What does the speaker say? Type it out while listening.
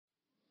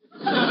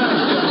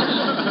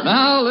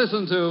Now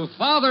listen to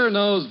Father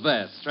Knows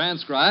Best,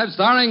 transcribed,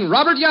 starring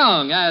Robert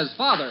Young as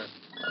Father.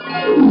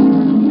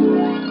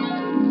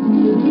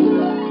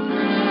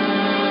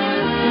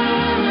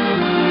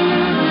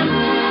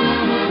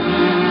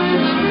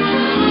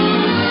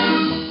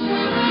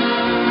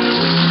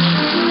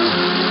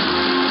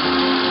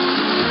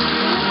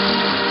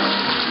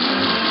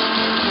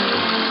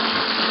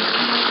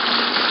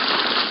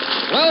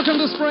 Welcome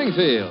to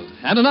Springfield,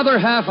 and another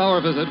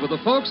half-hour visit with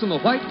the folks in the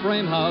white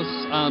frame house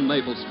on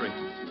Maple Street.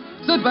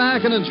 Sit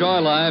back and enjoy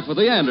life with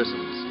the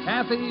Andersons,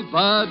 Kathy,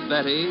 Bud,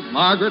 Betty,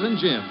 Margaret, and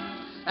Jim,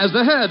 as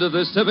the head of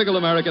this typical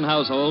American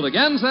household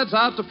again sets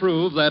out to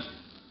prove that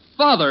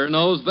Father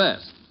knows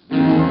best.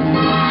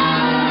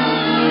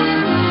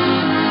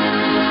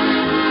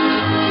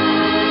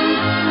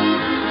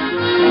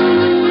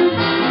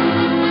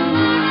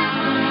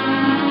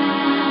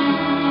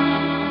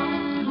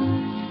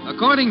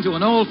 According to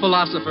an old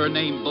philosopher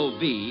named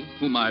Bovee,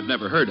 whom I've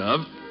never heard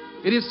of,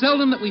 it is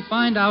seldom that we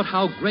find out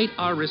how great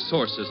our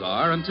resources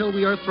are until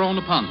we are thrown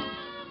upon them.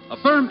 A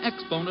firm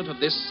exponent of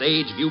this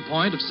sage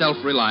viewpoint of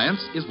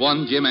self-reliance is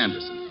one Jim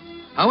Anderson.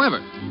 However,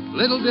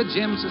 little did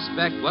Jim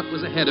suspect what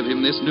was ahead of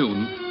him this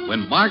noon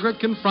when Margaret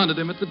confronted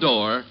him at the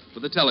door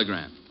with a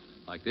telegram.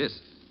 Like this.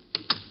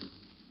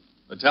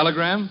 A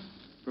telegram?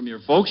 From your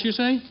folks, you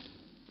say?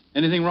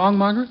 Anything wrong,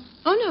 Margaret?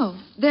 Oh, no.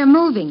 They're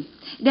moving.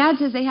 Dad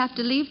says they have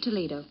to leave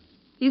Toledo.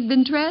 He's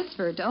been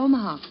transferred to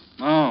Omaha.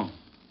 Oh.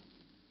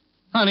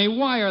 Honey,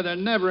 why are there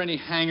never any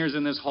hangers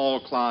in this hall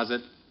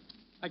closet?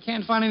 I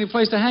can't find any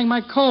place to hang my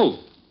coat.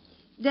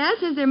 Dad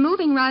says they're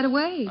moving right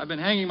away. I've been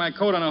hanging my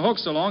coat on a hook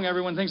so long,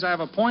 everyone thinks I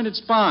have a pointed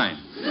spine.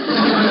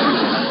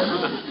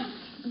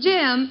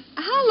 Jim,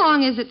 how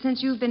long is it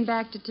since you've been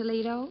back to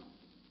Toledo?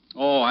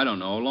 Oh, I don't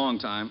know. A long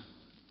time.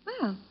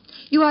 Well,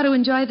 you ought to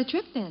enjoy the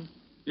trip then.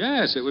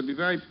 Yes, it would be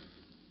very...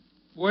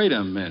 Wait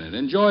a minute.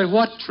 Enjoy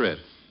what trip?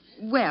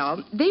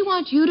 Well, they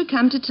want you to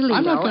come to Toledo.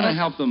 I'm not going to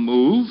help them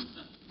move.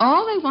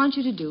 All they want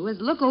you to do is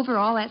look over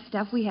all that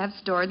stuff we have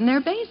stored in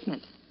their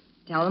basement.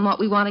 Tell them what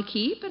we want to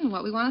keep and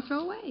what we want to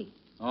throw away.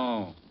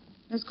 Oh.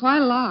 There's quite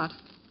a lot.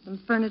 Some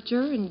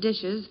furniture and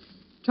dishes,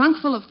 trunk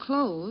full of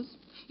clothes,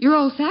 your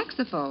old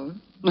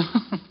saxophone.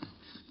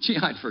 Gee,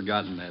 I'd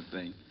forgotten that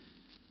thing.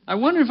 I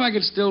wonder if I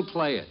could still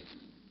play it.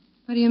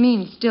 What do you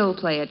mean, still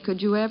play it?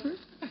 Could you ever?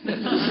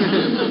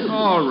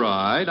 All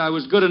right. I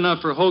was good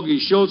enough for Hoagie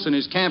Schultz and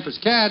his Campus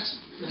Cats.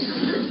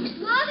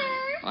 Mother!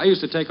 I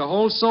used to take a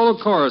whole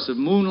solo chorus of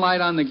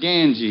Moonlight on the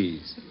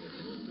Ganges.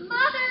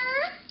 Mother!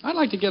 I'd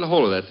like to get a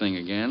hold of that thing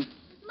again.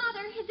 Mother,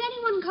 has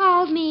anyone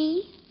called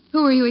me?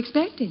 Who are you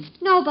expecting?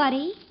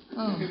 Nobody.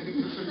 Oh.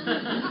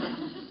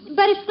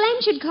 But if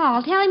Glenn should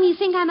call, tell him you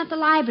think I'm at the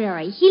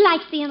library. He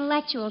likes the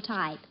intellectual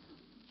type.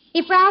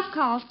 If Ralph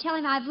calls, tell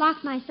him I've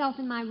locked myself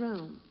in my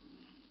room.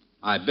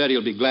 I bet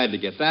he'll be glad to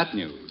get that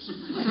news.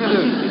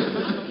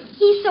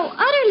 He's so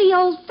utterly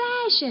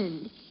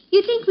old-fashioned.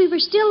 You'd think we were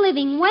still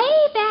living way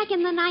back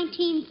in the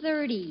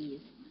 1930s.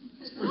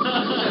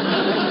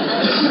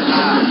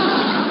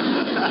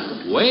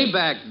 Way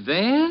back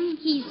then?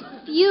 He's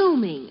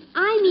fuming.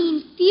 I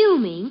mean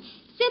fuming,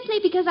 simply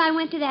because I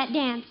went to that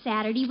dance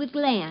Saturday with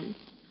Glenn.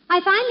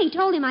 I finally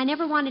told him I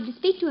never wanted to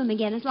speak to him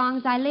again as long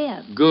as I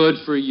lived. Good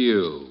for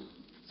you.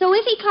 So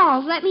if he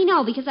calls, let me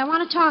know, because I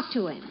want to talk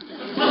to him.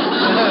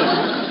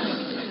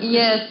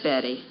 Yes,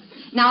 Betty.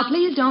 Now,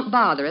 please don't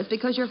bother us,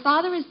 because your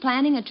father is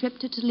planning a trip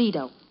to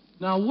Toledo.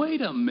 Now,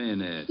 wait a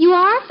minute. You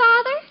are,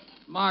 Father?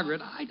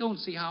 Margaret, I don't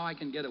see how I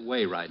can get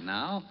away right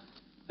now.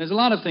 There's a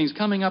lot of things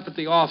coming up at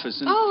the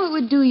office, and... Oh, it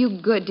would do you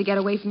good to get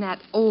away from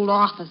that old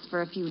office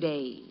for a few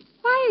days.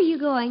 Why are you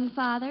going,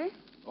 Father?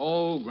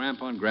 Oh,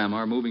 Grandpa and Grandma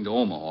are moving to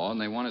Omaha,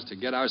 and they want us to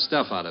get our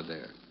stuff out of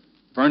there.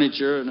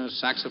 Furniture and a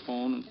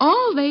saxophone.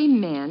 All they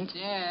meant...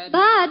 Dad.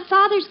 Bud,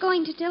 Father's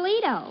going to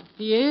Toledo.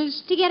 He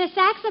is? To get a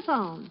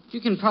saxophone. You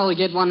can probably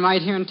get one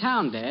right here in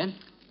town, Dad.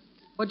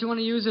 What do you want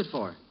to use it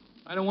for?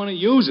 I don't want to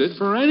use it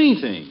for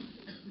anything.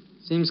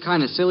 Seems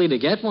kind of silly to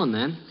get one,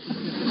 then.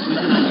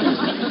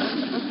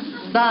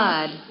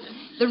 Bud,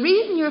 the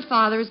reason your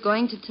father is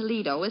going to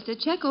Toledo is to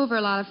check over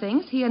a lot of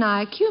things he and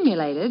I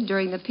accumulated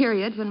during the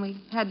period when we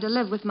had to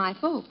live with my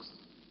folks.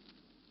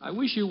 I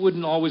wish you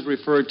wouldn't always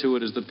refer to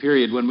it as the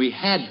period when we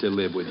had to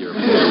live with your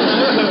folks.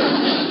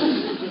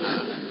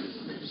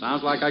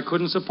 Sounds like I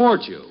couldn't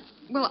support you.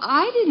 Well,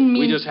 I didn't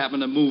mean... We just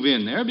happened to move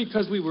in there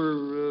because we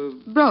were,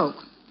 broke.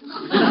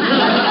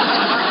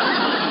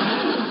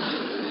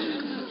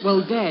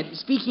 Well, Dad,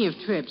 speaking of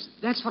trips,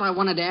 that's what I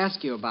wanted to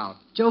ask you about.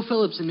 Joe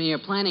Phillips and me are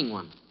planning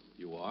one.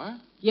 You are?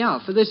 Yeah,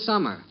 for this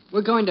summer.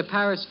 We're going to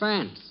Paris,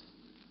 France.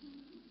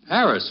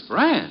 Paris,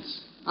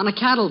 France? On a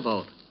cattle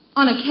boat.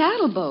 On a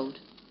cattle boat?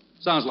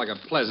 Sounds like a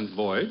pleasant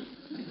voyage.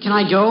 Can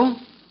I go?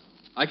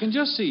 I can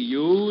just see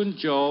you and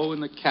Joe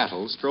and the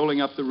cattle strolling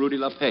up the Rue de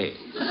la Paix.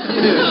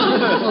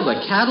 Well,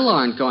 the cattle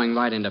aren't going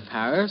right into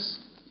Paris.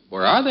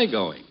 Where are they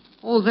going?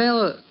 Oh,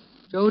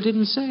 Joe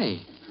didn't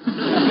say.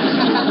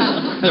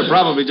 They're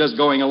probably just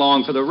going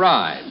along for the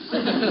ride.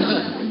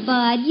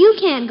 Bud, you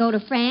can't go to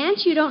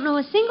France. You don't know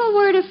a single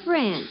word of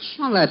French.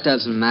 Well, that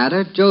doesn't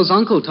matter. Joe's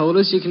uncle told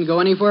us you can go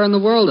anywhere in the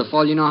world if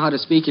all you know how to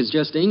speak is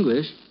just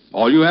English.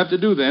 All you have to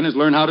do then is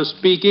learn how to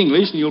speak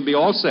English and you'll be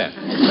all set.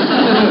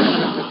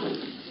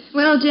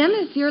 Well, Jim,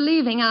 if you're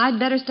leaving, I'd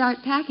better start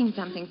packing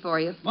something for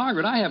you.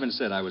 Margaret, I haven't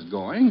said I was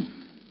going.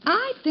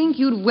 I think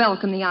you'd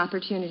welcome the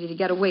opportunity to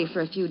get away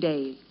for a few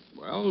days.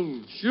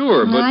 Well,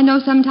 sure, but... I know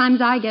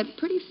sometimes I get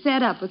pretty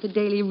fed up with the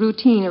daily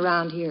routine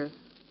around here.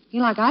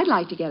 Feel like I'd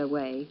like to get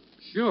away.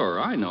 Sure,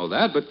 I know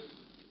that, but...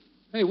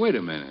 Hey, wait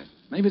a minute.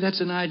 Maybe that's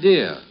an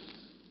idea.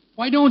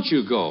 Why don't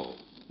you go?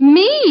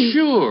 Me?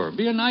 Sure,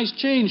 be a nice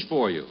change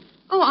for you.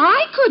 Oh,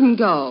 I couldn't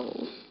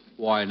go.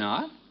 Why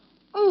not?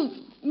 Oh,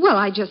 well,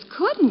 I just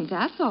couldn't,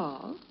 that's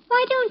all.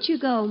 Why don't you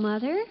go,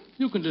 Mother?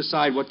 You can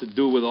decide what to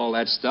do with all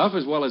that stuff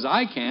as well as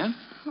I can.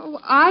 Oh,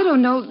 I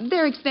don't know.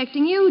 They're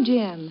expecting you,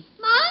 Jim.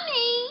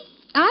 Mommy!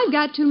 I've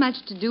got too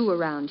much to do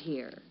around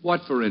here.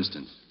 What, for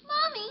instance?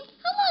 Mommy,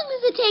 how long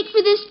does it take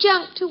for this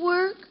junk to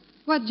work?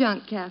 What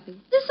junk, Kathy?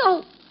 This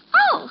old...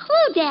 Oh,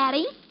 hello,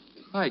 Daddy.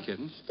 Hi,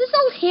 kitten. This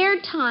old hair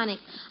tonic.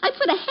 I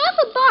put a half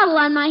a bottle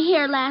on my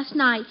hair last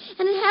night,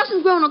 and it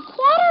hasn't grown a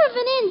quarter of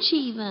an inch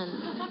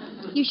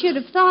even. You should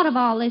have thought of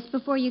all this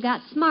before you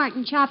got smart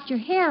and chopped your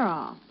hair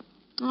off.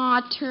 Aw,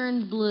 it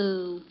turned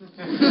blue.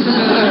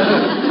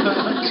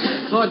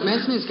 Claude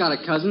Messner's got a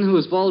cousin who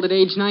was bald at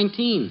age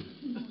 19.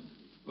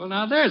 Well,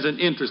 now, there's an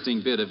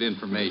interesting bit of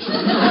information.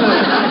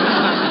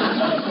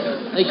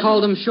 They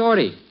called him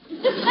Shorty.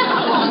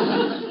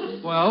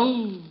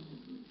 Well,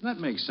 that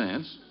makes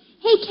sense.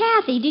 Hey,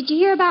 Kathy, did you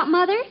hear about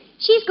Mother?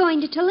 She's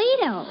going to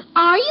Toledo.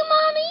 Are you,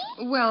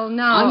 Mommy? Well,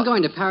 now... I'm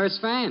going to Paris,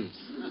 France.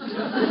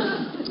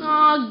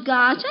 Oh,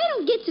 gosh, I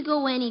don't get to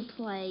go any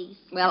place.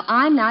 Well,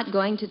 I'm not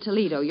going to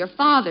Toledo. Your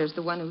father's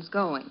the one who's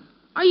going.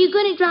 Are you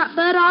going to drop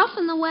Bud off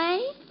on the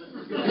way?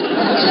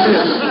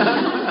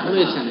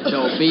 Listen,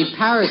 Dopey,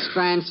 Paris,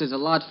 France is a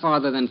lot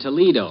farther than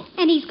Toledo.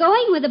 And he's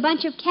going with a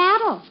bunch of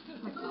cattle.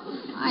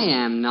 I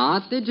am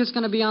not. They're just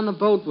going to be on the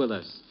boat with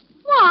us.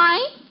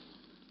 Why?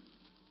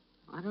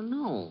 I don't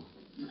know.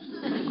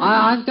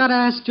 I've got to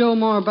ask Joe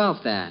more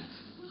about that.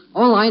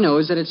 All I know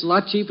is that it's a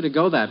lot cheaper to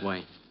go that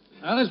way.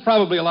 Well, there's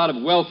probably a lot of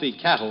wealthy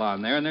cattle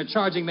on there, and they're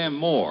charging them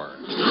more.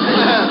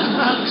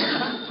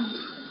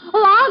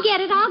 Oh, I'll get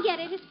it.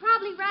 It's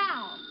probably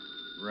Ralph.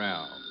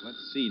 Ralph.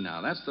 Let's see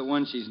now. That's the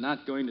one she's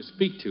not going to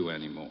speak to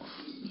anymore.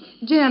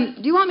 Jim,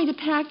 do you want me to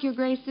pack your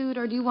gray suit,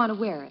 or do you want to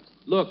wear it?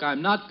 Look,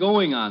 I'm not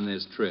going on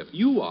this trip.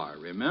 You are,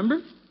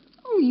 remember?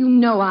 Oh, you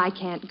know I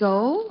can't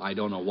go. I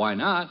don't know why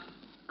not.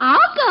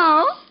 I'll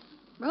go.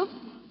 Well,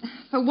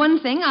 for one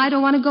thing, I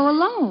don't want to go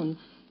alone.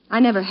 I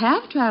never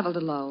have traveled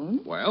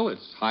alone. Well,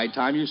 it's high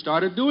time you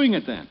started doing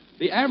it then.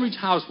 The average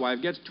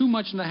housewife gets too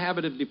much in the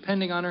habit of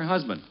depending on her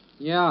husband.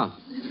 Yeah.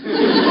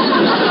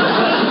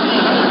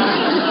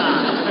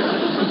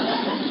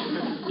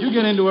 You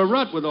get into a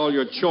rut with all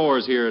your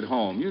chores here at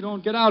home. You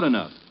don't get out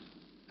enough.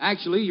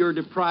 Actually, you're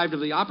deprived of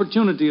the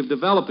opportunity of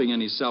developing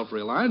any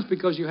self-reliance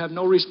because you have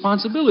no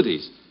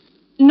responsibilities.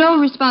 No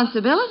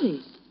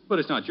responsibilities? But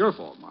it's not your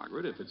fault,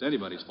 Margaret. If it's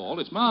anybody's fault,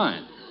 it's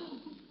mine.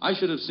 I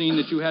should have seen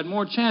that you had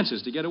more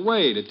chances to get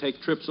away, to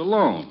take trips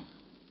alone.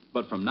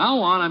 But from now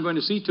on, I'm going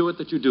to see to it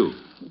that you do.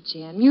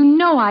 Jim, you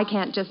know I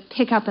can't just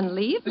pick up and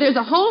leave. There's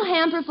a whole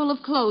hamper full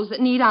of clothes that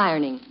need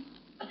ironing.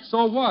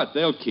 So what?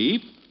 They'll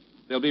keep.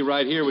 They'll be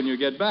right here when you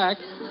get back.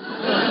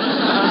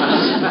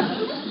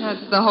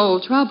 That's the whole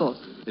trouble.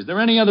 Is there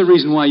any other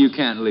reason why you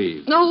can't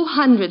leave? Oh,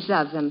 hundreds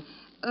of them.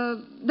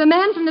 The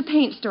man from the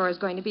paint store is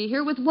going to be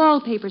here with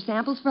wallpaper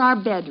samples for our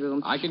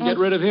bedroom. I can get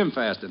rid of him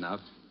fast enough.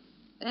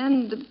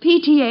 And the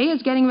PTA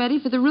is getting ready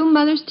for the room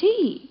mother's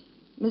tea.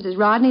 Mrs.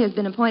 Rodney has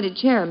been appointed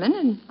chairman,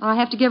 and I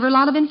have to give her a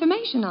lot of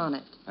information on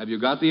it. Have you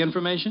got the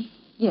information?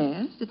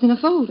 Yes, it's in a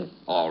folder.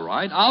 All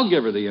right, I'll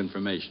give her the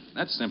information.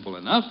 That's simple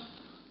enough.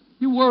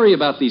 You worry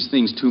about these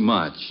things too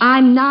much.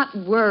 I'm not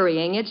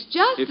worrying. It's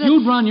just If that...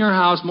 you'd run your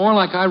house more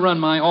like I run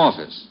my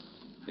office,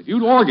 if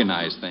you'd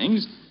organize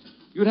things,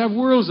 you'd have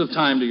worlds of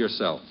time to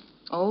yourself.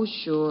 Oh,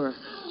 sure.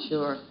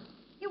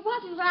 It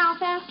wasn't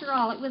Ralph after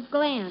all. It was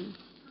Glenn.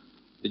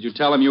 Did you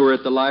tell him you were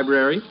at the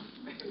library?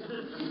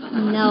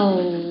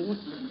 No.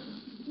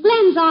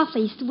 Glenn's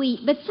awfully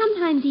sweet, but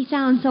sometimes he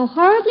sounds so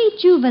horribly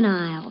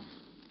juvenile.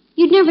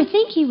 You'd never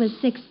think he was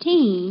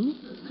 16.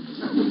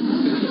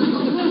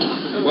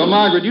 Well,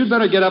 Margaret, you'd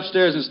better get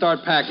upstairs and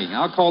start packing.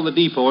 I'll call the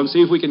depot and see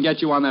if we can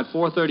get you on that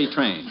 4:30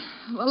 train.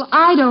 Well,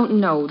 I don't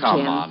know, Jim.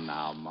 Come on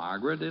now,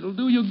 Margaret. It'll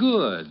do you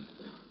good.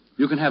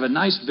 You can have a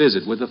nice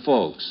visit with the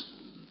folks.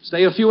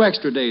 Stay a few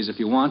extra days if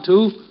you want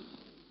to.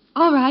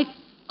 All right,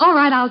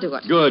 I'll do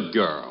it. Good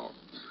girl.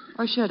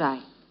 Or should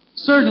I?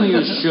 Certainly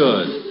you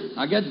should.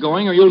 Now get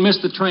going or you'll miss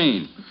the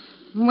train.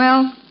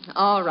 Well,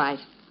 all right.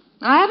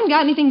 I haven't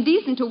got anything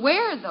decent to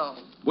wear, though.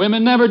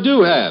 Women never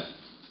do have.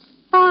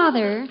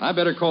 Father. I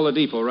better call the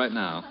depot right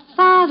now.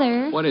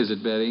 Father. What is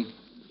it, Betty?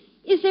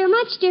 Is there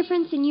much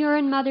difference in your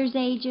and Mother's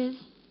ages?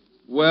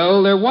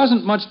 Well, there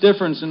wasn't much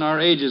difference in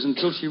our ages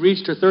until she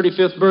reached her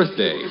 35th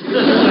birthday.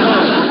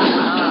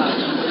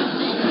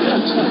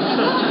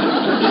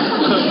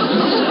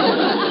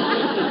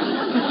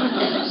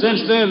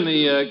 Since then,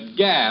 the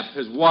gap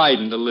has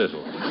widened a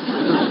little.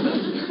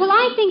 Well,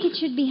 I think it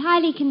should be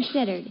highly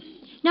considered.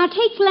 Now,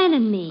 take Glenn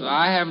and me.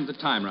 I haven't the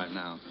time right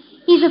now.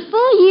 He's a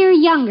full year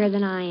younger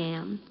than I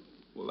am.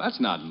 Well, that's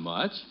not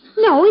much.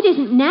 No, it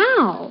isn't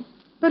now.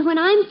 But when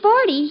I'm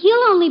 40,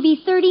 he'll only be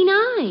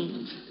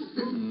 39.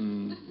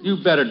 You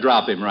better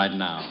drop him right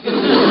now.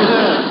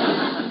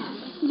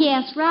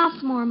 Yes,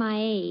 Ralph's more my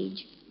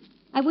age.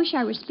 I wish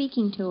I were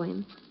speaking to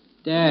him.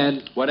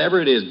 Dad.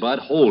 Whatever it is, Bud,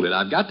 hold it.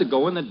 I've got to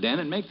go in the den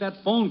and make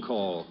that phone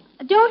call.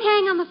 Don't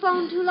hang on the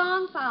phone too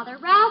long, Father.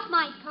 Ralph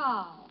might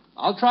call.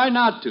 I'll try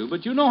not to,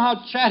 but you know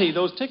how chatty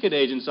those ticket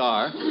agents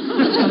are.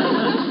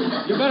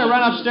 You better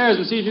run upstairs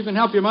and see if you can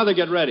help your mother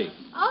get ready.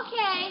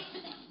 Okay.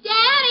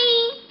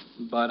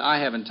 Daddy! But I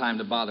haven't time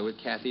to bother with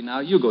Kathy now.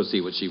 You go see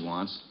what she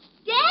wants.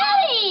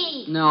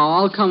 Daddy! No,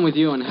 I'll come with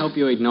you and help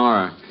you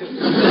ignore her.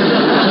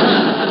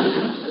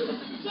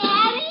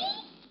 Daddy?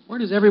 Where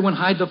does everyone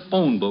hide the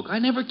phone book? I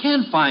never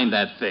can find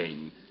that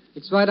thing.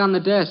 It's right on the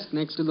desk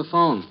next to the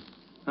phone.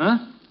 Huh?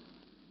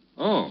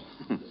 Oh.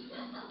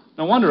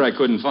 No wonder I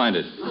couldn't find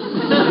it. Daddy,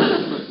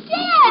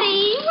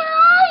 where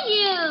are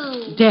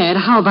you? Dad,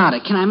 how about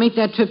it? Can I make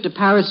that trip to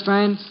Paris,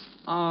 France?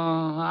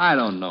 I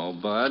don't know,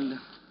 Bud.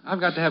 I've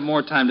got to have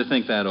more time to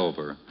think that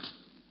over.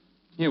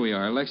 Here we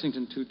are,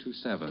 Lexington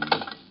 227.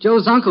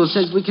 Joe's uncle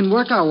says we can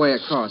work our way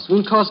across.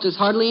 Won't cost us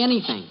hardly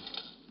anything.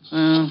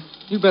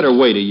 You better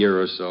wait a year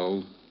or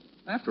so.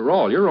 After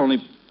all, you're only...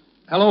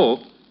 Hello?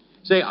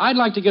 Say, I'd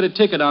like to get a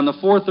ticket on the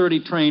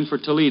 4:30 train for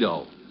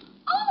Toledo.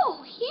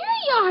 Oh, here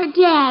you are,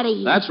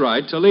 Daddy. That's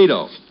right,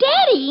 Toledo.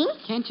 Daddy?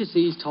 Can't you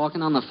see he's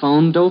talking on the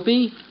phone,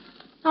 Dopey?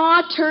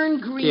 Aw, turn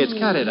green. Kids,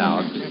 cut it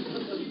out.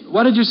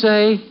 What did you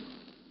say?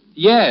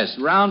 Yes,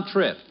 round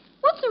trip.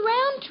 What's a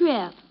round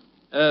trip?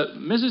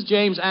 Mrs.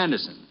 James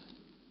Anderson.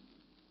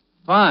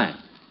 Fine.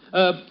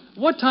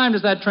 What time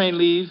does that train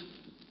leave?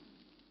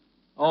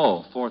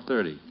 Oh,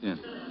 4:30. Yeah.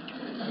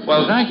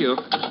 Well, thank you.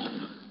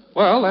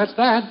 Well, that's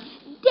that.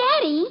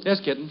 Daddy? Yes,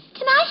 kitten.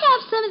 Can I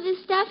have some of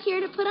this stuff here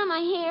to put on my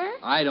hair?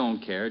 I don't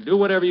care. Do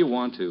whatever you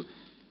want to.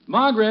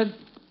 Margaret!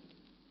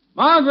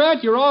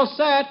 Margaret, you're all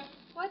set.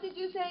 What did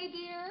you say,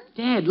 dear?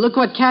 Dad, look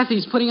what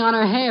Kathy's putting on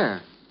her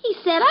hair. He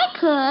said I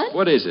could.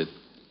 What is it?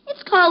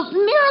 It's called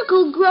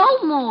Miracle Grow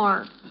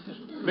More.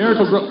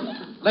 Miracle Grow.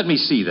 Let me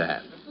see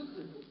that.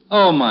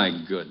 Oh, my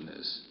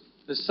goodness.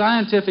 The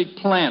scientific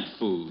plant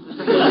food.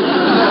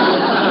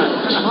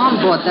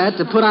 Mom bought that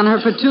to put on her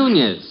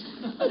petunias.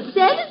 It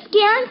says it's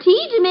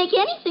guaranteed to make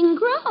anything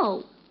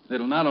grow.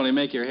 It'll not only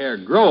make your hair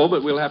grow,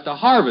 but we'll have to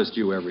harvest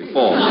you every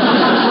fall.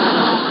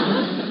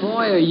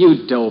 Boy, are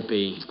you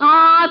dopey.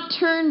 Aw,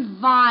 turn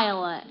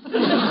violet.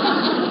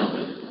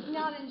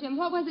 Now then, Jim,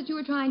 what was it you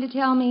were trying to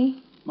tell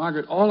me?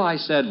 Margaret, all I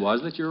said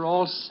was that you're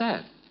all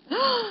set.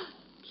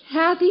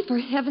 Kathy, for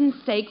heaven's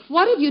sake,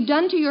 what have you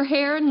done to your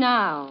hair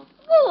now?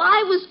 Oh,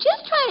 I was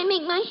just trying to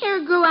make my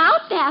hair grow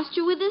out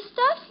faster with this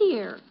stuff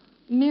here.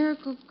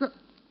 Miracle Grow.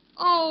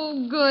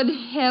 Oh, good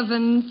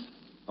heavens.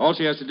 All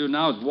she has to do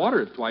now is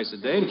water it twice a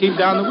day and keep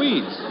down the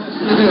weeds.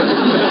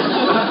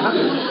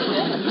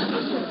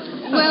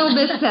 Well,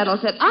 this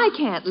settles it. I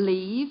can't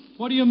leave.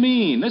 What do you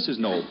mean? This is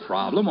no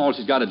problem. All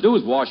she's got to do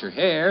is wash her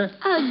hair.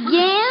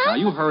 Again? Now,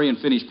 you hurry and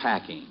finish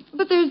packing.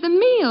 But there's the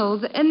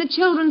meals and the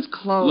children's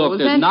clothes. Look,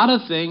 there's and... not a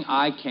thing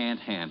I can't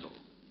handle.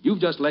 You've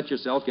just let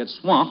yourself get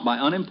swamped by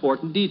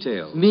unimportant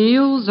details.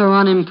 Meals are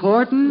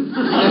unimportant?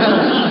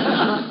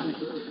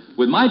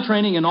 With my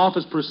training in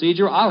office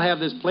procedure, I'll have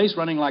this place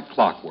running like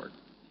clockwork.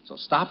 So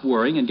stop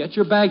worrying and get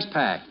your bags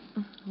packed.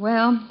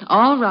 Well,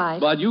 all right.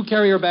 Bud, you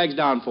carry your bags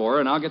down for her,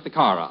 and I'll get the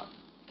car out.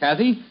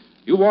 Kathy,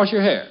 you wash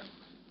your hair.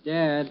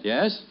 Dad,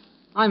 Yes?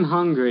 I'm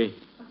hungry.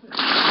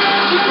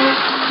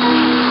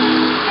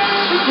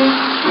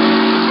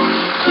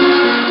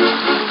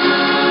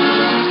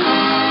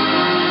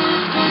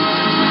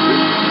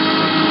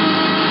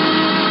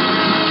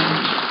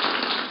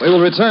 We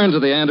will return to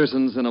the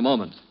Andersons in a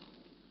moment.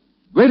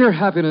 Greater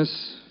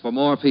happiness for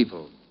more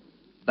people.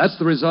 That's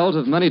the result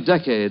of many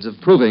decades of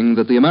proving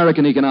that the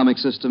American economic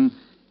system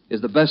is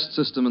the best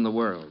system in the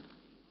world.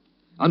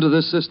 Under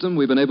this system,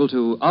 we've been able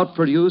to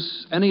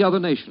outproduce any other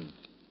nation,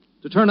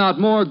 to turn out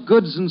more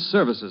goods and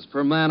services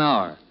per man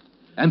hour,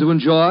 and to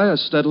enjoy a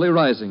steadily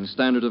rising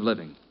standard of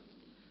living.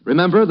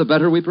 Remember, the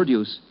better we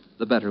produce,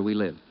 the better we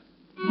live.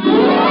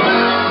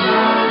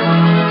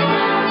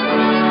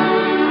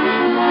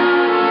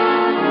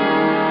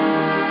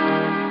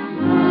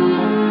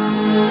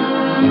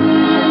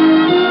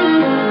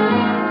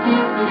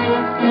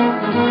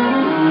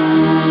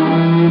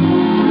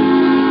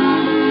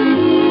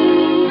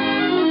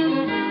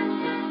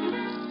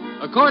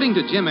 According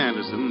to Jim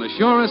Anderson, the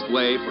surest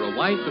way for a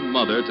wife and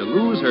mother to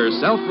lose her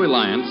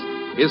self-reliance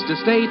is to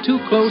stay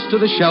too close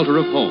to the shelter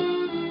of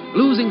home,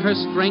 losing her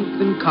strength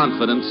and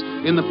confidence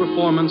in the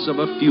performance of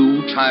a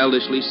few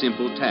childishly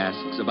simple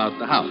tasks about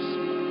the house.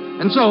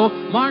 And so,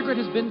 Margaret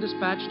has been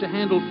dispatched to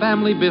handle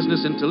family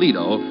business in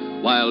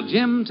Toledo, while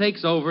Jim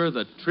takes over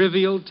the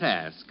trivial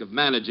task of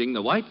managing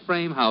the white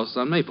frame house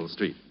on Maple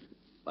Street.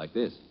 Like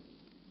this.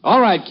 All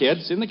right,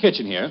 kids, in the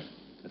kitchen here.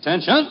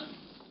 Attention.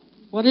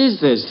 What is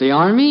this, the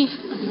Army?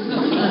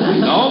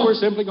 No, we're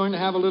simply going to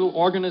have a little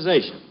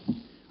organization.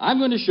 I'm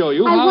going to show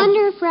you how... I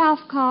wonder if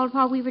Ralph called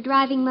while we were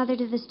driving Mother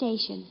to the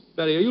station.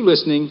 Betty, are you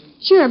listening?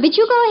 Sure, but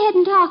you go ahead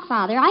and talk,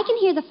 Father. I can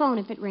hear the phone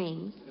if it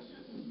rings.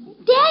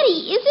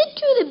 Daddy, is it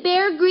true that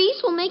bear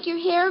grease will make your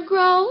hair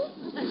grow?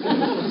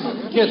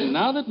 Kitten,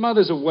 now that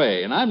Mother's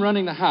away and I'm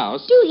running the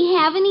house... Do we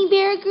have any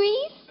bear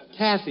grease?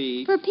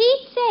 Kathy... For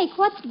Pete's sake,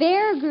 what's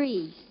bear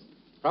grease?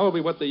 Probably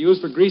what they use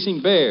for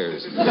greasing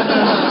bears.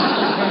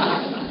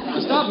 Now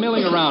stop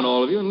milling around,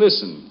 all of you, and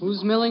listen.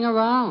 Who's milling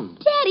around?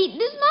 Daddy,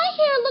 does my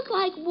hair look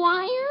like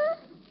wire?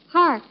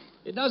 Hark.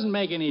 It doesn't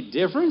make any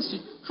difference.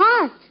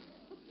 Hark.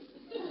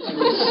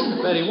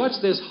 Betty, what's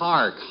this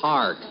hark?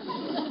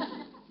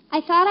 I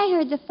thought I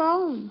heard the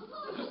phone.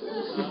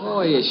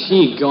 Boy, is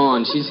she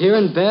gone. She's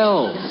hearing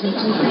bells.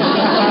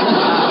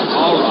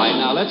 All right,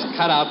 now let's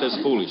cut out this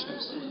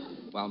foolishness.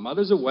 While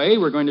Mother's away,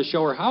 we're going to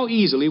show her how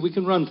easily we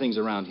can run things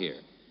around here.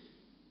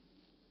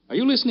 Are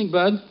you listening,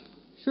 Bud?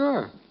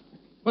 Sure.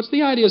 What's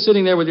the idea of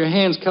sitting there with your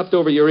hands cupped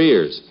over your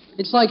ears?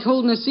 It's like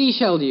holding a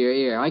seashell to your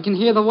ear. I can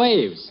hear the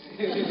waves.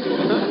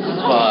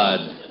 Bud.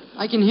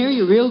 I can hear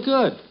you real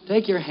good.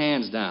 Take your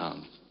hands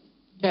down.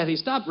 Kathy,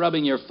 stop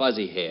rubbing your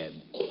fuzzy head.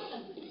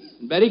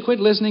 And Betty, quit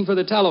listening for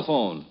the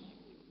telephone.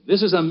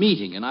 This is a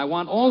meeting, and I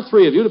want all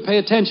three of you to pay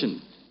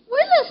attention.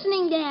 We're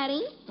listening,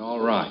 Daddy. All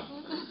right.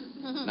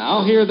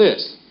 Now, hear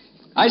this.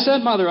 I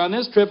sent Mother on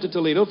this trip to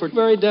Toledo for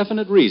very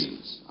definite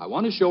reasons. I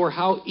want to show her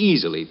how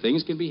easily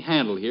things can be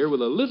handled here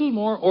with a little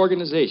more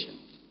organization.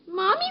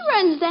 Mommy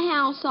runs the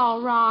house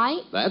all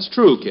right. That's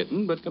true,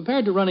 kitten, but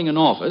compared to running an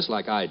office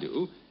like I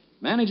do,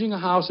 managing a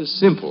house is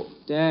simple.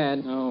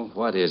 Dad. Oh,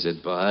 what is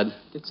it, Bud?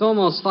 It's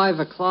almost 5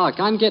 o'clock.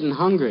 I'm getting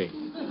hungry.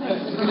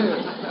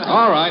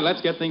 All right,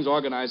 let's get things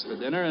organized for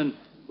dinner, and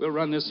we'll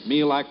run this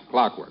meal like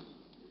clockwork.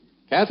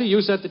 Kathy,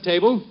 you set the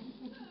table.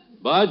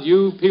 Bud,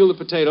 you peel the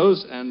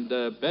potatoes, and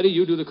Betty,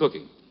 you do the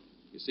cooking.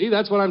 You see,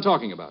 that's what I'm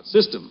talking about.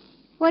 System.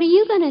 What are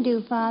you going to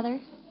do, Father?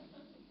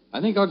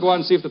 I think I'll go out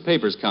and see if the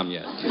papers come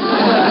yet.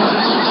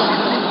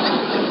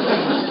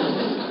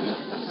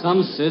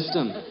 Some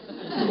system.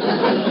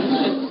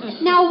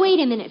 Now, wait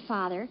a minute,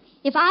 Father.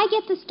 If I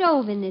get the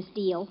stove in this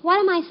deal, what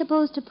am I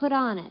supposed to put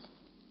on it?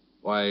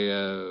 Why,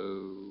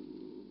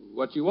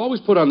 what you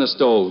always put on the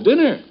stove,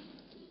 dinner.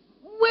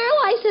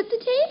 Where'll I set the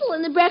table?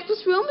 In the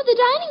breakfast room or the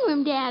dining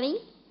room, Daddy?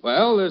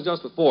 Well, there's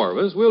just the four of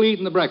us. We'll eat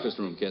in the breakfast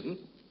room, kitten.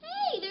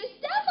 Hey, there's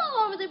stuff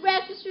all over the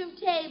breakfast room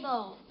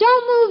table.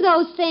 Don't move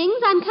those things.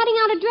 I'm cutting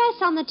out a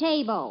dress on the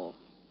table.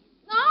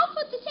 I'll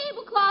put the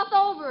tablecloth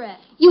over it.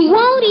 You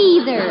won't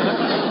either.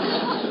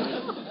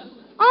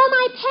 All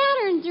my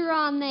patterns are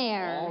on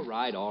there. All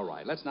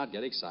right. Let's not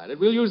get excited.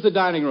 We'll use the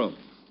dining room.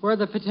 Where are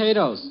the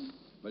potatoes?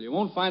 Well, you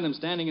won't find them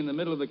standing in the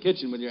middle of the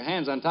kitchen with your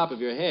hands on top of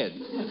your head.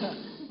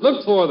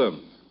 Look for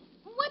them.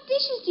 What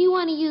dishes do you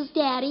want to use,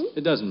 Daddy?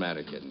 It doesn't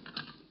matter, kitten.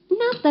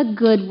 Not the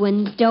good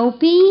ones,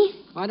 Dopey.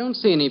 I don't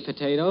see any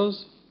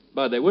potatoes.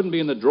 But they wouldn't be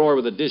in the drawer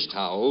with the dish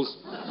towels.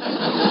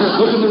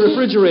 Look in the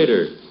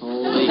refrigerator.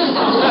 Holy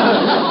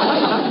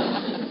cow.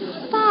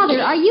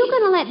 Father, are you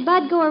going to let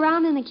Bud go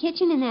around in the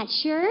kitchen in that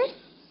shirt?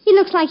 He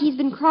looks like he's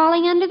been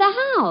crawling under the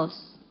house.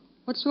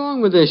 What's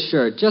wrong with this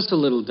shirt? Just a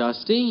little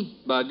dusty.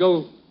 But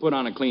go put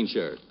on a clean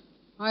shirt.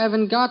 I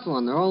haven't got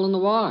one. They're all in the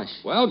wash.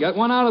 Well, get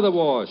one out of the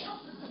wash.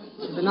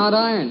 They're not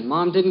ironed.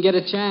 Mom didn't get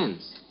a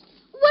chance.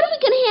 What are we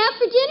going to have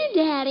for dinner,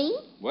 Daddy?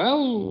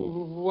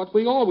 Well, what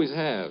we always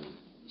have.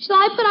 Shall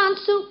I put on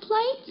soup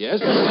plates?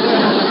 Yes.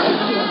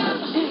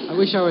 I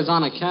wish I was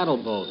on a cattle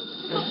boat.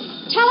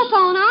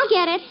 Telephone, I'll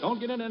get it. Don't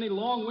get into any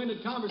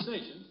long-winded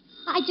conversation.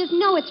 I just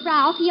know it's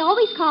Ralph. He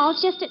always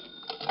calls just to...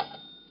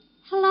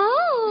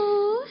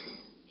 Hello?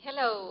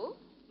 Hello,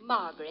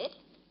 Margaret.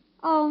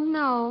 Oh,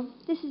 no.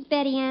 This is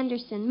Betty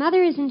Anderson.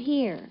 Mother isn't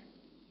here.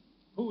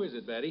 Who is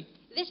it, Betty?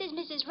 This is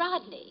Mrs.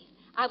 Rodney.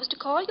 I was to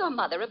call your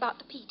mother about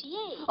the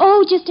PTA.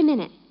 Oh, just a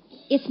minute.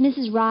 It's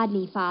Mrs.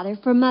 Rodney, Father,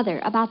 for Mother,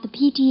 about the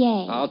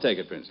PTA. I'll take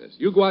it, Princess.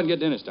 You go out and get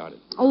dinner started.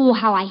 Oh,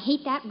 how I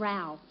hate that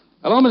Ralph.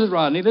 Hello, Mrs.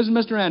 Rodney. This is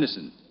Mr.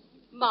 Anderson.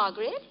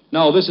 Margaret?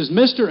 No, this is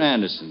Mr.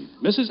 Anderson.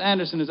 Mrs.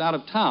 Anderson is out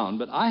of town,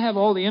 but I have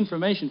all the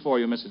information for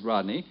you, Mrs.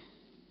 Rodney.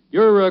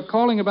 You're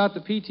calling about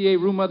the PTA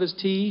room mother's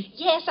tea?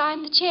 Yes,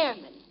 I'm the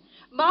chairman.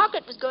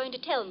 Margaret was going to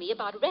tell me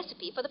about a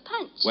recipe for the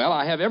punch. Well,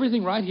 I have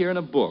everything right here in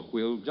a book.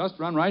 We'll just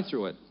run right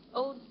through it.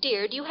 Oh,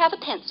 dear, do you have a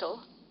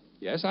pencil?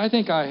 Yes, I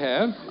think I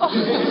have. Oh.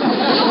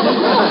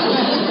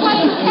 What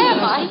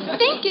am I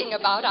thinking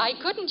about? I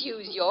couldn't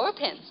use your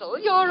pencil.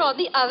 You're on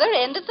the other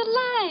end of the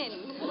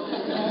line.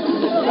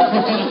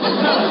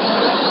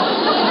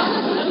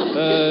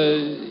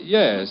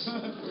 Yes.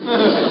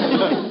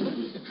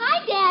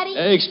 Hi, Daddy.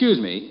 Excuse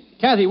me.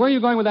 Kathy, where are you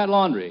going with that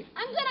laundry?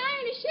 I'm going to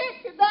iron a shirt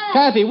for Bud.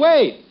 Kathy,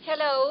 wait.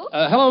 Hello?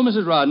 Hello,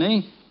 Mrs.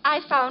 Rodney. I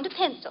found a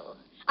pencil.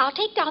 I'll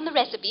take down the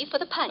recipe for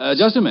the punch.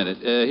 Just a minute.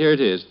 Here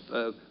it is.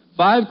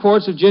 5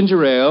 quarts of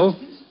ginger ale,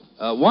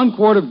 1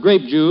 quart of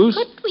grape juice.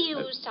 Couldn't we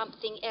use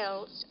something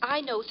else?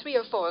 I know 3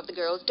 or 4 of the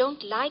girls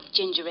don't like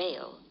ginger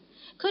ale.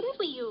 Couldn't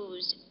we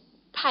use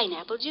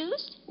pineapple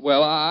juice?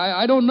 Well,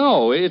 I don't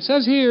know. It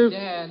says here...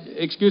 Dad.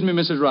 Excuse me,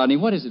 Mrs. Rodney.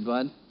 What is it,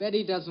 Bud?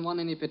 Betty doesn't want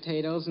any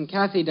potatoes, and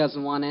Kathy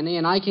doesn't want any,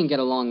 and I can get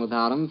along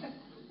without them.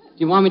 Do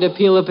you want me to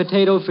peel a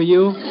potato for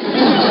you?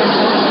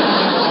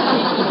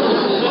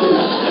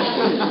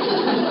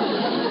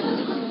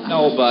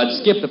 No, Bud.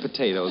 Skip the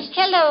potatoes.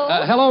 Hello.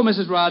 Hello,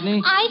 Mrs.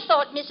 Rodney. I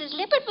thought Mrs.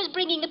 Lippert was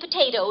bringing the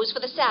potatoes for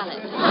the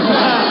salad.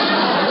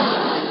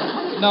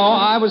 No,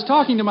 I was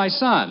talking to my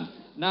son.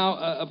 Now,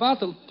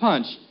 about the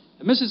punch,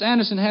 Mrs.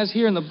 Anderson has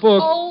here in the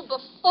book... Oh,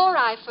 before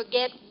I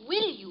forget,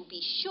 will you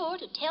be sure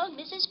to tell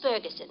Mrs.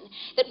 Ferguson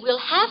that we'll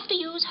have to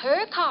use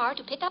her car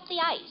to pick up the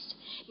ice?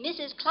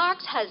 Mrs.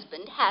 Clark's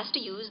husband has to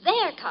use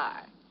their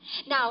car.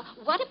 Now,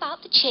 what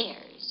about the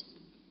chairs?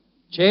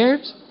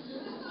 Chairs?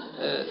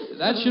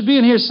 That should be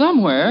in here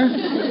somewhere.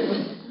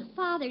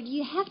 Father, do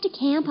you have to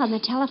camp on the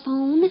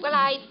telephone? Well,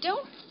 I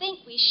don't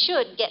think we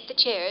should get the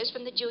chairs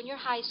from the junior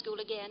high school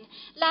again.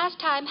 Last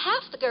time,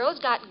 half the girls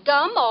got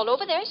gum all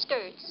over their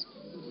skirts.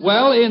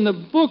 Well, in the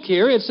book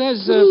here, it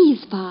says...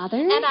 Please,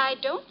 Father. And I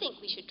don't think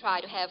we should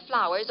try to have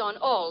flowers on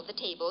all the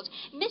tables.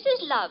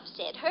 Mrs. Love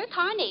said her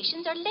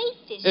carnations are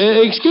late this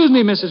year. Excuse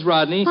me, Mrs.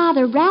 Rodney.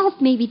 Father, Ralph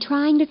may be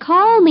trying to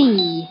call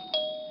me.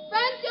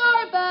 Front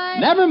door, Bud.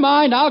 Never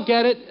mind, I'll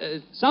get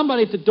it.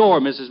 Somebody at the door,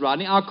 Mrs.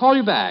 Rodney. I'll call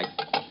you back.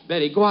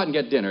 Betty, go out and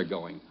get dinner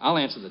going. I'll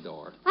answer the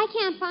door. I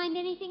can't find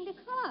anything to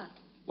cook.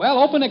 Well,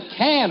 open a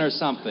can or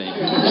something.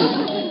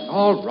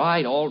 All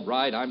right,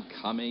 I'm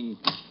coming.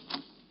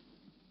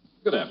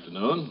 Good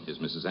afternoon. Is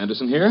Mrs.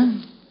 Anderson here?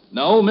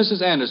 No,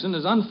 Mrs. Anderson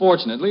has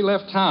unfortunately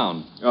left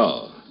town.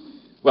 Oh.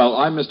 Well,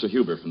 I'm Mr.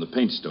 Huber from the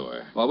paint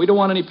store. Well, we don't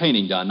want any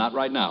painting done, not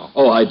right now.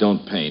 Oh, I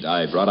don't paint.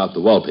 I brought out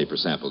the wallpaper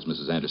samples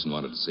Mrs. Anderson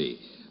wanted to see.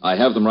 I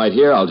have them right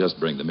here. I'll just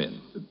bring them in.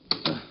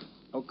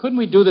 Oh, couldn't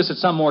we do this at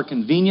some more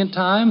convenient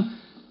time?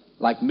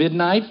 Like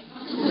midnight?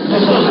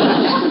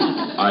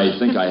 I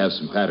think I have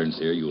some patterns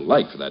here you'll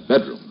like for that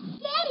bedroom.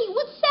 Daddy,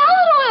 would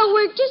salad oil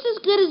work just as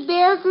good as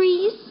bear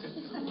grease?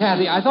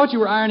 Kathy, I thought you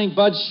were ironing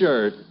Bud's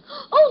shirt.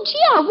 Oh,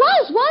 gee, I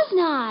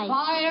wasn't I?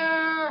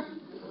 Fire!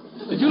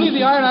 Did you leave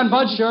the iron on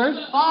Bud's shirt?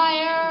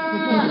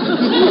 Fire!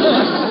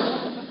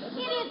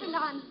 It isn't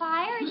on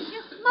fire. It's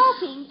just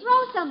smoking.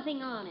 Throw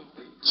something on it.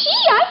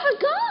 Gee, I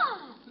forgot.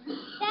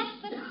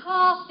 That's the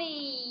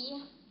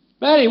coffee.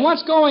 Betty,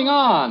 what's going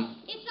on?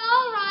 It's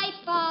all right,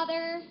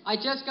 Father. I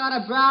just got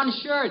a brown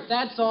shirt,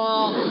 that's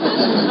all.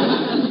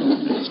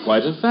 It's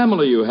quite a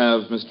family you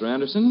have, Mr.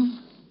 Anderson.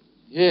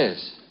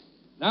 Yes.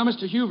 Now,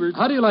 Mr. Hubert.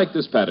 How do you like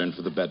this pattern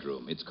for the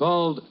bedroom? It's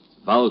called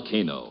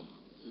Volcano.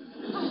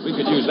 We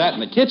could use that in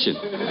the kitchen.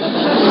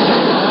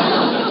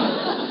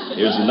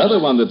 Here's another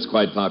one that's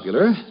quite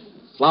popular.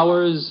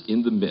 Flowers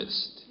in the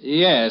Mist.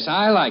 Yes,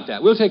 I like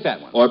that. We'll take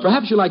that one. Or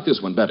perhaps you like this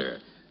one better.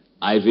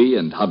 Ivy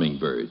and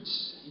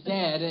Hummingbirds.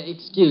 Dad,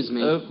 excuse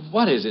me.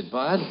 What is it,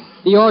 Bud?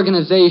 The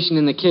organization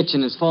in the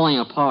kitchen is falling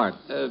apart.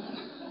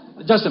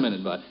 Just a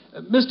minute, Bud.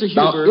 Mr.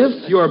 Now, Hubert...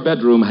 if your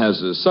bedroom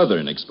has a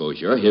southern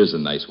exposure, here's a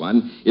nice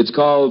one. It's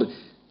called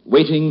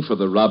Waiting for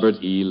the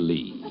Robert E.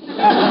 Lee.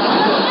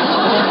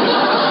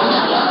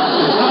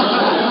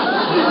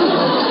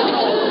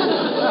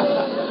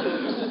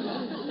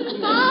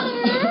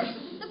 Father,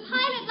 the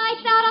pilot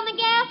light's out on the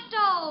gas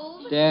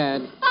stove.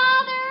 Dad,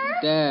 Father.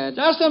 Dad,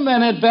 Just a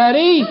minute,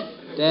 Betty.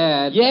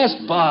 Dad. Yes,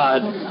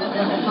 Bud.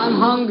 I'm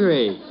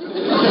hungry.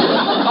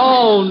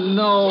 Oh,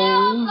 no.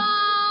 Telephone.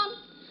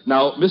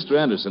 Now, Mr.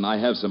 Anderson, I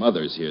have some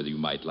others here that you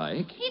might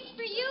like. It's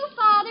for you,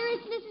 Father.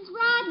 It's Mrs.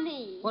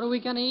 Rodney. What are we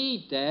going to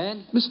eat,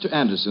 Dad? Mr.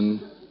 Anderson,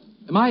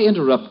 am I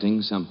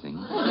interrupting something?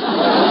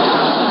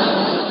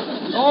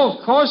 Oh,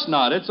 of course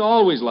not. It's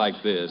always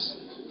like this.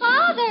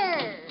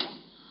 Father.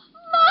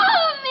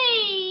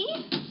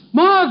 Mommy.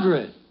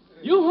 Margaret,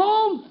 you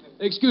home?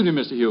 Excuse me,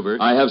 Mr.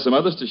 Hubert. I have some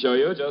others to show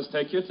you. Just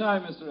take your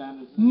time, Mr.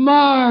 Anderson.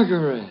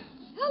 Margaret.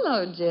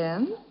 Hello,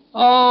 Jim.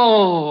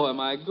 Oh, am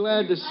I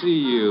glad to see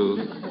you.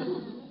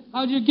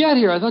 How'd you get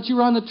here? I thought you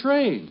were on the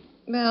train.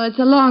 Well, it's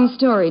a long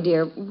story,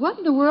 dear. What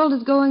in the world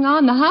is going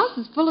on? The house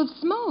is full of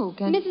smoke,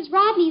 and... Mrs.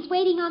 Rodney's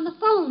waiting on the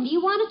phone. Do you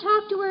want to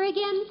talk to her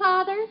again,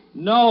 Father?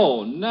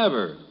 No,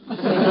 never.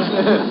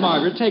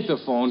 Margaret, take the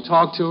phone.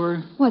 Talk to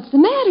her. What's the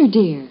matter,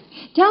 dear?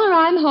 Tell her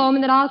I'm home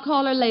and that I'll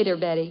call her later,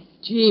 Betty.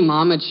 Gee,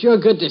 Mom, it's sure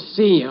good to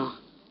see you.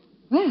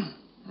 Well,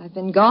 I've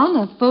been gone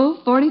a full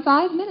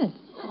 45 minutes.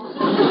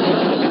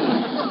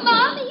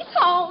 Mommy's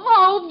home.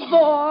 Oh,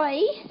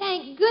 boy.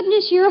 Thank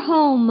goodness you're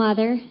home,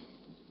 Mother.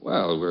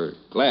 Well, we're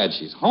glad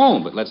she's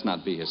home, but let's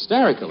not be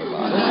hysterical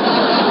about it.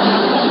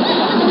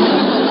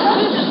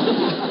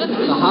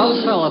 The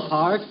house fell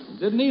apart. It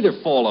didn't either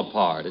fall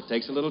apart. It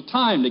takes a little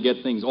time to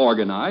get things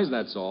organized,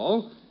 that's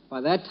all.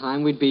 By that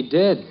time, we'd be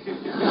dead.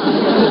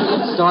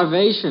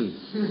 Starvation.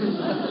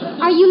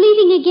 Are you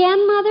leaving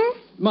again, Mother?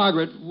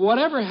 Margaret,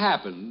 whatever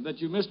happened, that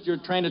you missed your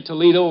train at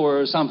Toledo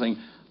or something,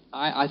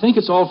 I think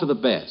it's all for the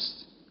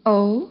best.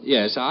 Oh?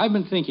 Yes, I've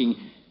been thinking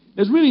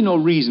there's really no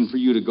reason for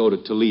you to go to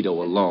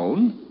Toledo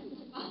alone.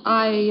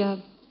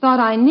 I thought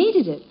I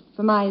needed it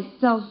for my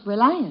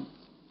self-reliance.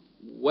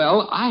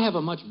 Well, I have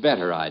a much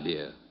better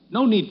idea.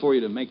 No need for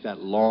you to make that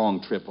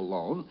long trip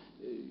alone.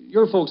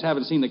 Your folks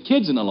haven't seen the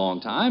kids in a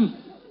long time.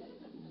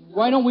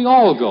 Why don't we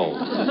all go?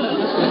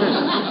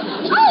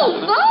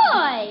 Oh,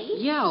 boy!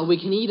 Yeah, we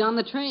can eat on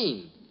the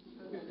train.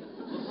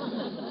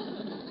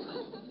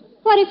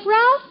 What if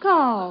Ralph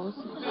calls?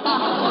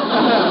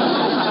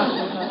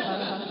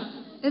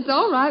 It's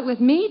all right with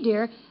me,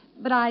 dear,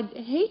 but I'd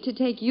hate to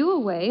take you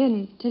away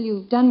until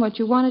you've done what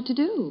you wanted to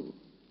do.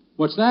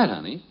 What's that,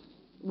 honey?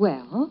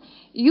 Well,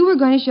 you were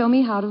going to show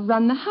me how to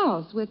run the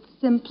house with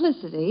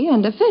simplicity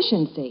and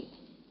efficiency.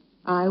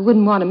 I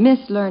wouldn't want to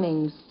miss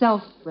learning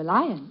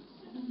self-reliance.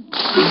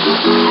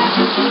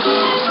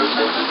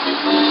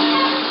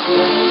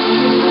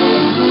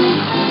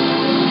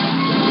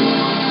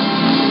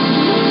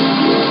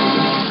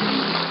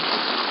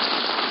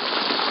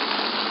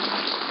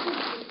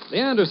 The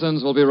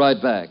Andersons will be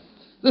right back.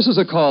 This is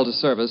a call to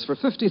service for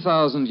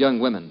 50,000 young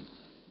women.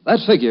 That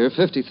figure,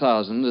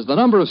 50,000, is the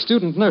number of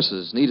student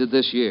nurses needed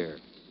this year.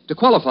 To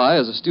qualify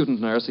as a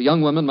student nurse, a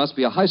young woman must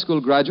be a high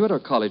school graduate or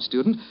college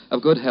student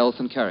of good health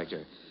and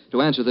character.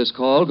 To answer this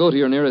call, go to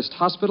your nearest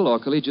hospital or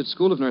collegiate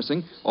school of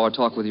nursing or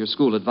talk with your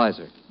school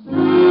advisor.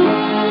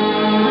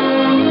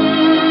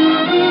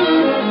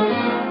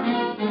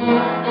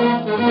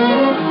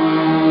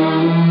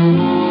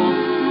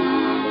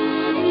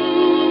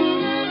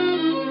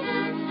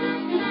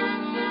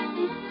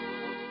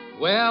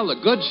 Well, the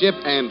good ship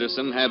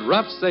Anderson had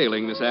rough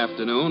sailing this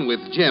afternoon with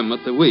Jim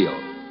at the wheel.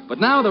 But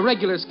now the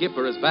regular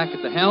skipper is back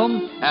at the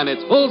helm, and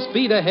it's full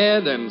speed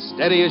ahead and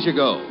steady as you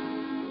go.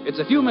 It's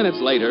a few minutes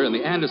later in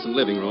the Anderson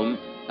living room,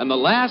 and the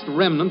last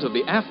remnant of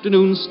the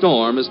afternoon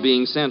storm is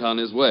being sent on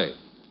his way.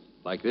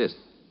 Like this.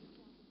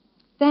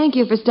 Thank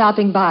you for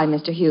stopping by,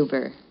 Mr.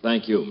 Huber.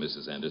 Thank you,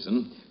 Mrs.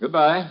 Anderson.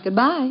 Goodbye.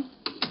 Goodbye.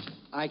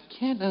 I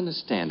can't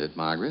understand it,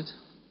 Margaret.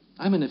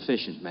 I'm an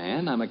efficient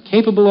man. I'm a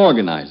capable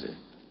organizer.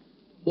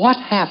 What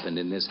happened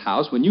in this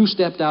house when you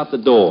stepped out the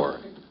door?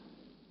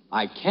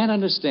 I can't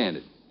understand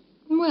it.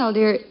 Well,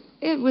 dear,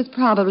 it was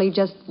probably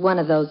just one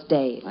of those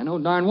days. I know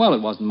darn well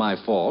it wasn't my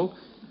fault.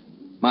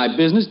 My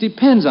business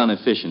depends on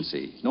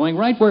efficiency, knowing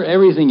right where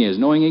everything is,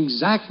 knowing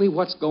exactly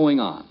what's going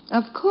on.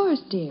 Of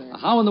course, dear. Now,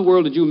 how in the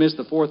world did you miss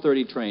the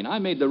 4:30 train? I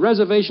made the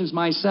reservations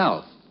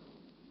myself.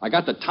 I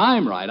got the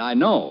time right, I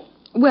know.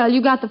 Well,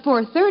 you got the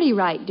 4:30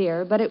 right,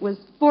 dear, but it was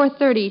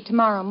 4:30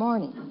 tomorrow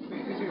morning.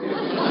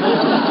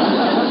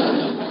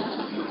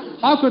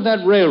 How could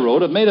that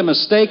railroad have made a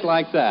mistake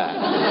like that?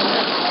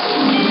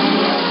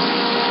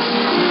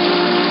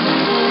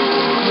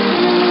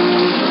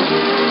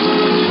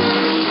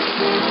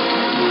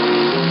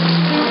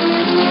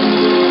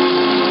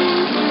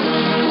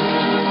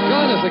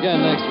 Join us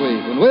again next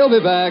week when we'll be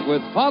back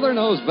with Father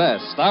Knows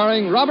Best,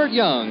 starring Robert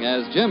Young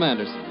as Jim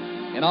Anderson.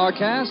 In our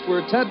cast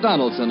were Ted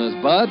Donaldson as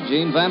Bud,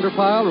 Gene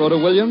Vanderpyle, Rhoda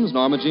Williams,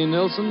 Norma Jean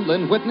Nilsson,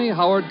 Lynn Whitney,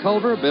 Howard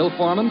Culver, Bill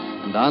Foreman,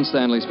 and Don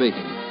Stanley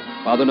speaking.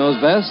 Father Knows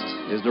Best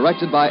is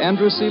directed by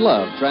Andrew C.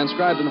 Love,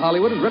 transcribed in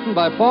Hollywood and written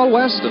by Paul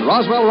West and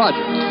Roswell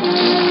Rogers.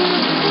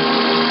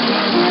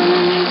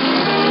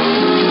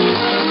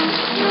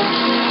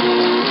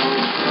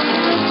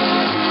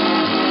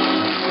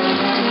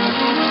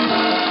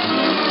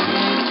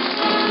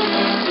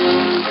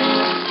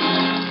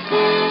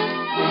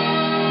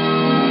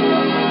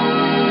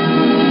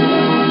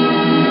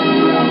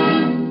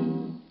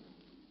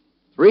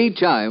 3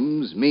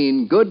 chimes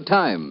mean good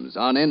times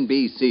on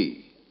NBC.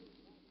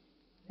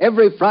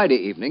 Every Friday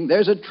evening,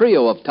 there's a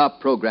trio of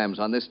top programs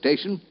on this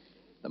station.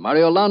 The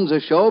Mario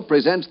Lanza Show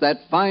presents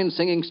that fine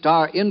singing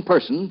star in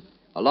person,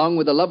 along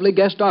with a lovely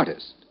guest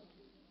artist.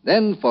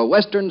 Then, for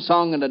Western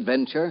song and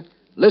adventure,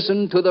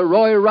 listen to the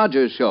Roy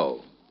Rogers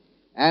Show.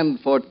 And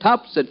for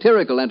top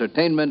satirical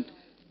entertainment,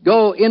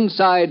 go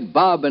inside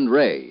Bob and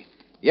Ray.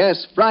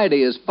 Yes,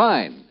 Friday is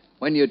fine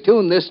when you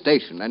tune this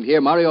station and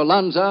hear Mario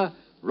Lanza,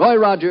 Roy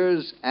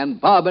Rogers, and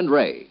Bob and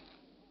Ray.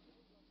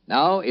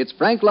 Now, it's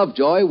Frank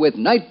Lovejoy with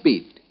Night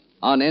Beat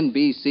on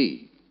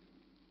NBC.